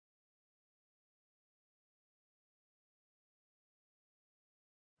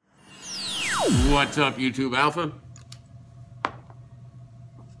What's up, YouTube Alpha?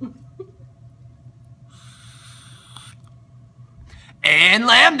 And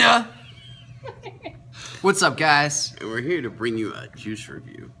Lambda. What's up, guys? And we're here to bring you a juice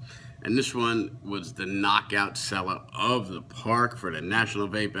review. And this one was the knockout seller of the park for the National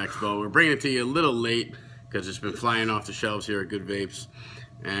Vape Expo. We're bringing it to you a little late because it's been flying off the shelves here at Good Vapes.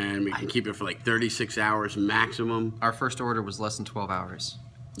 And we can keep it for like 36 hours maximum. Our first order was less than 12 hours.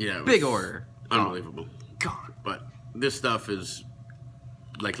 Yeah. Big order. Unbelievable. God. But this stuff is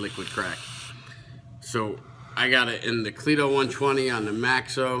like liquid crack. So I got it in the Cleto 120 on the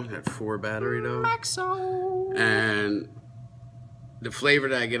Maxo, that 4 battery though. Maxo. And the flavor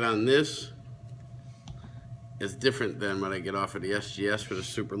that I get on this is different than what I get off of the SGS for the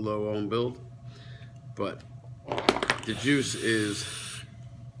super low ohm build. But the juice is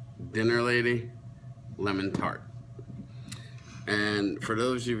Dinner Lady Lemon Tart. And for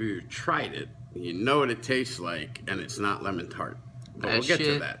those of you who tried it, you know what it tastes like, and it's not lemon tart. But we'll get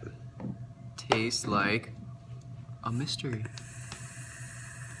to that. Tastes like a mystery.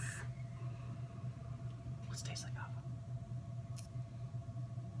 What's it taste like?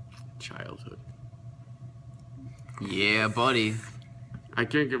 Childhood. Yeah, buddy. I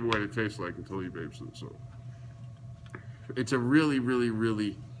can't give away what it tastes like until he vapes it, so. It's a really, really,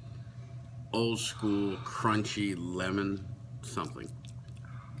 really old school, crunchy lemon something.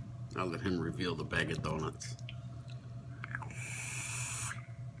 I'll let him reveal the bag of donuts.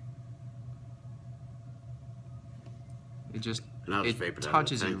 It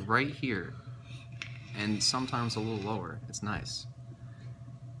touches it right here, and sometimes a little lower. It's nice.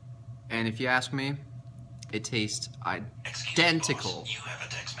 And if you ask me, it tastes identical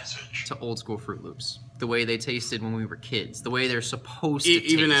to old school Fruit Loops. The way they tasted when we were kids. The way they're supposed to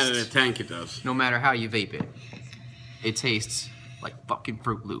taste. Even out of the tank it does. No matter how you vape it. It tastes like fucking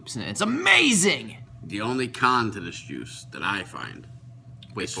Fruit Loops, and it's amazing! The only con to this juice that I find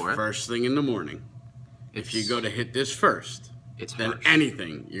is first thing in the morning. If you go to hit this first, then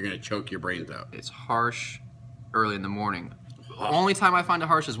anything, you're going to choke your brains out. It's harsh early in the morning. Only time I find it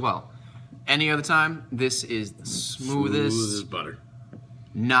harsh as well. Any other time, this is the smoothest, smooth as butter.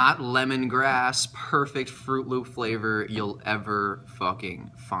 Not lemongrass, perfect Fruit Loop flavor you'll ever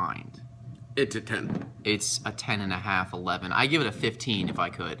fucking find. It's a 10. It's a 10.5, 11. I give it a 15 if I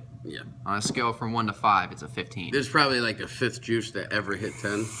could. Yeah. On a scale from 1 to 5, it's a 15. This is probably like the 5th juice that ever hit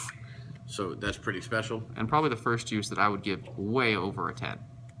 10. So that's pretty special. And probably the first juice that I would give way over a 10.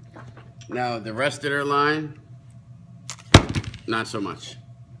 Now, the rest of their line, not so much.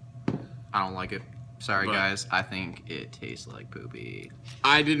 I don't like it. Sorry, guys. I think it tastes like poopy.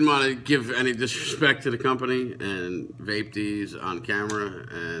 I didn't want to give any disrespect to the company and vape these on camera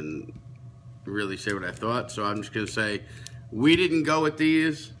and really say what I thought. So I'm just going to say, we didn't go with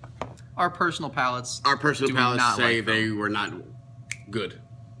these. Our personal palates say they were not good.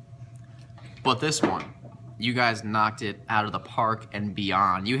 But this one, you guys knocked it out of the park and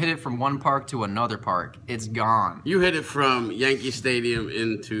beyond. You hit it from one park to another park. It's gone. You hit it from Yankee Stadium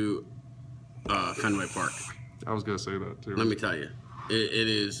into Fenway Park. I was going to say that, too. Let me tell you. It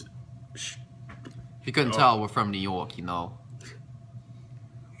is... If you couldn't tell, we're from New York, you know.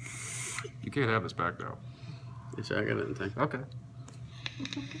 You can't have this back now. Yes, I got it in tank. Okay.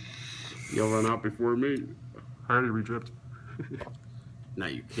 You'll run out before me. I already re-dripped. No,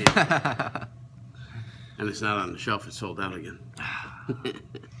 you can't. And it's not on the shelf. It's sold out again.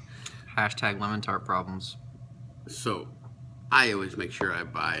 Hashtag lemon tart problems. So, I always make sure I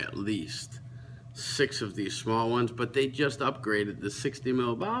buy at least 6 of these small ones, but they just upgraded the 60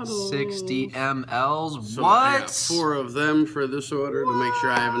 ml bottles. 60 mLs? So what? I got 4 of them for this order to make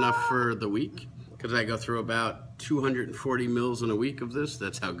sure I have enough for the week. Because I go through about 240 mils in a week of this.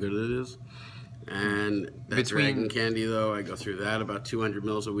 That's how good it is. And that Dragon Candy, though, I go through that about 200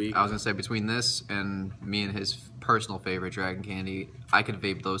 mils a week. I was going to say, between this and me and his personal favorite, Dragon Candy, I could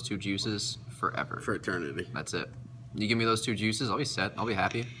vape those 2 juices forever. For eternity. That's it. You give me those 2 juices, I'll be set. I'll be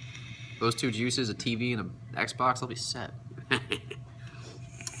happy. Those 2 juices, a TV and an Xbox, I'll be set.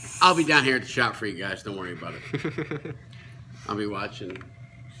 I'll be down here at the shop for you guys. Don't worry about it. I'll be watching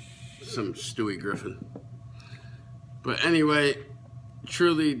some Stewie Griffin. But anyway,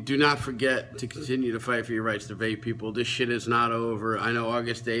 truly do not forget to continue to fight for your rights to vape, people. This shit is not over. I know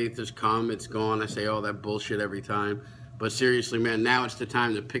August 8th has come, it's gone. I say all that bullshit every time. But seriously, man, now it's the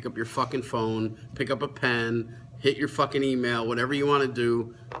time to pick up your fucking phone, pick up a pen, hit your fucking email, whatever you want to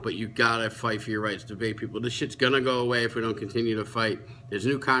do, but you gotta fight for your rights to vape, people. This shit's gonna go away if we don't continue to fight. There's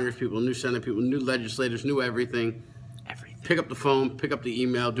new Congress people, new Senate people, new legislators, new everything. Pick up the phone, pick up the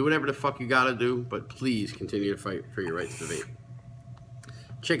email, do whatever the fuck you gotta do, but please continue to fight for your rights to vape.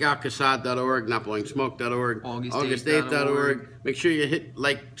 Check out Casad.org, notblowingsmoke.org, August8.org. Make sure you hit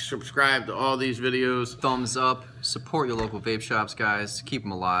like, subscribe to all these videos. Thumbs up. Support your local vape shops, guys. Keep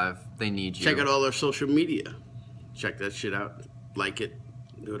them alive. They need you. Check out all our social media. Check that shit out. Like it.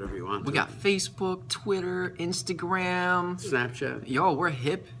 Do whatever you want. We got Facebook, Twitter, Instagram, Snapchat. Yo, we're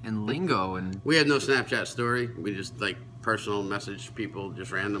hip and lingo, and we had no Snapchat story. We just like personal message people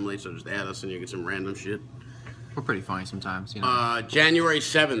just randomly. So just add us and you get some random shit. We're pretty funny sometimes, you know. January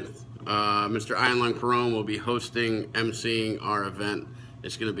 7th, Mr. Ironlung Carone will be hosting, emceeing our event.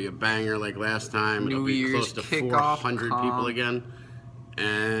 It's going to be a banger like last time. It'll be close to 400 people again.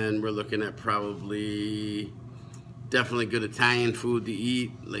 And we're looking at probably definitely good Italian food to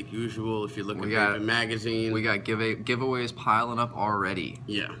eat, like usual, if you look at the magazine. We got giveaways piling up already.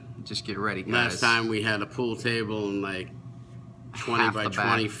 Yeah. Just get ready, guys. Last time we had a pool table and like 20 by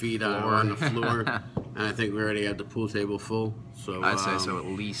 20 feet on the floor. And I think we already had the pool table full. So I'd say so at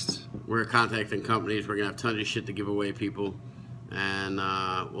least. We're contacting companies. We're going to have tons of shit to give away, people. And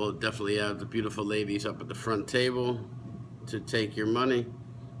we'll definitely have the beautiful ladies up at the front table to take your money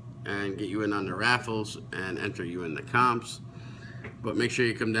and get you in on the raffles and enter you in the comps. But make sure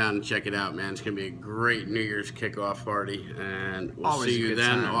you come down and check it out, man. It's going to be a great New Year's kickoff party. And we'll see you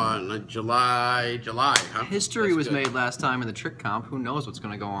then on July, huh? History was made last time in the trick comp. Who knows what's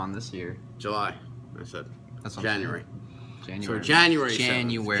going to go on this year? July, I said. That's January. January. So January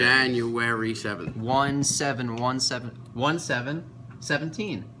 7th. January 7th.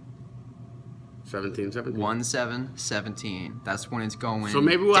 17. 17. That's when it's going. So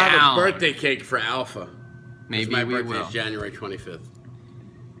maybe we'll have a birthday cake for Alpha. Maybe my we birthday will. is January 25th.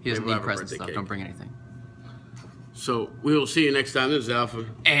 He doesn't need presents stuff. Don't bring anything. So we will see you next time. This is Alpha.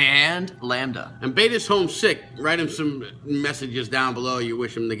 And Lambda. And Beta's homesick. Write him some messages down below. You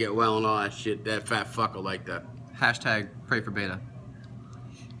wish him to get well and all that shit. That fat fucker like that. Hashtag pray for Beta.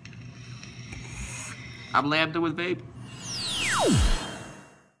 I'm Lambda with vape.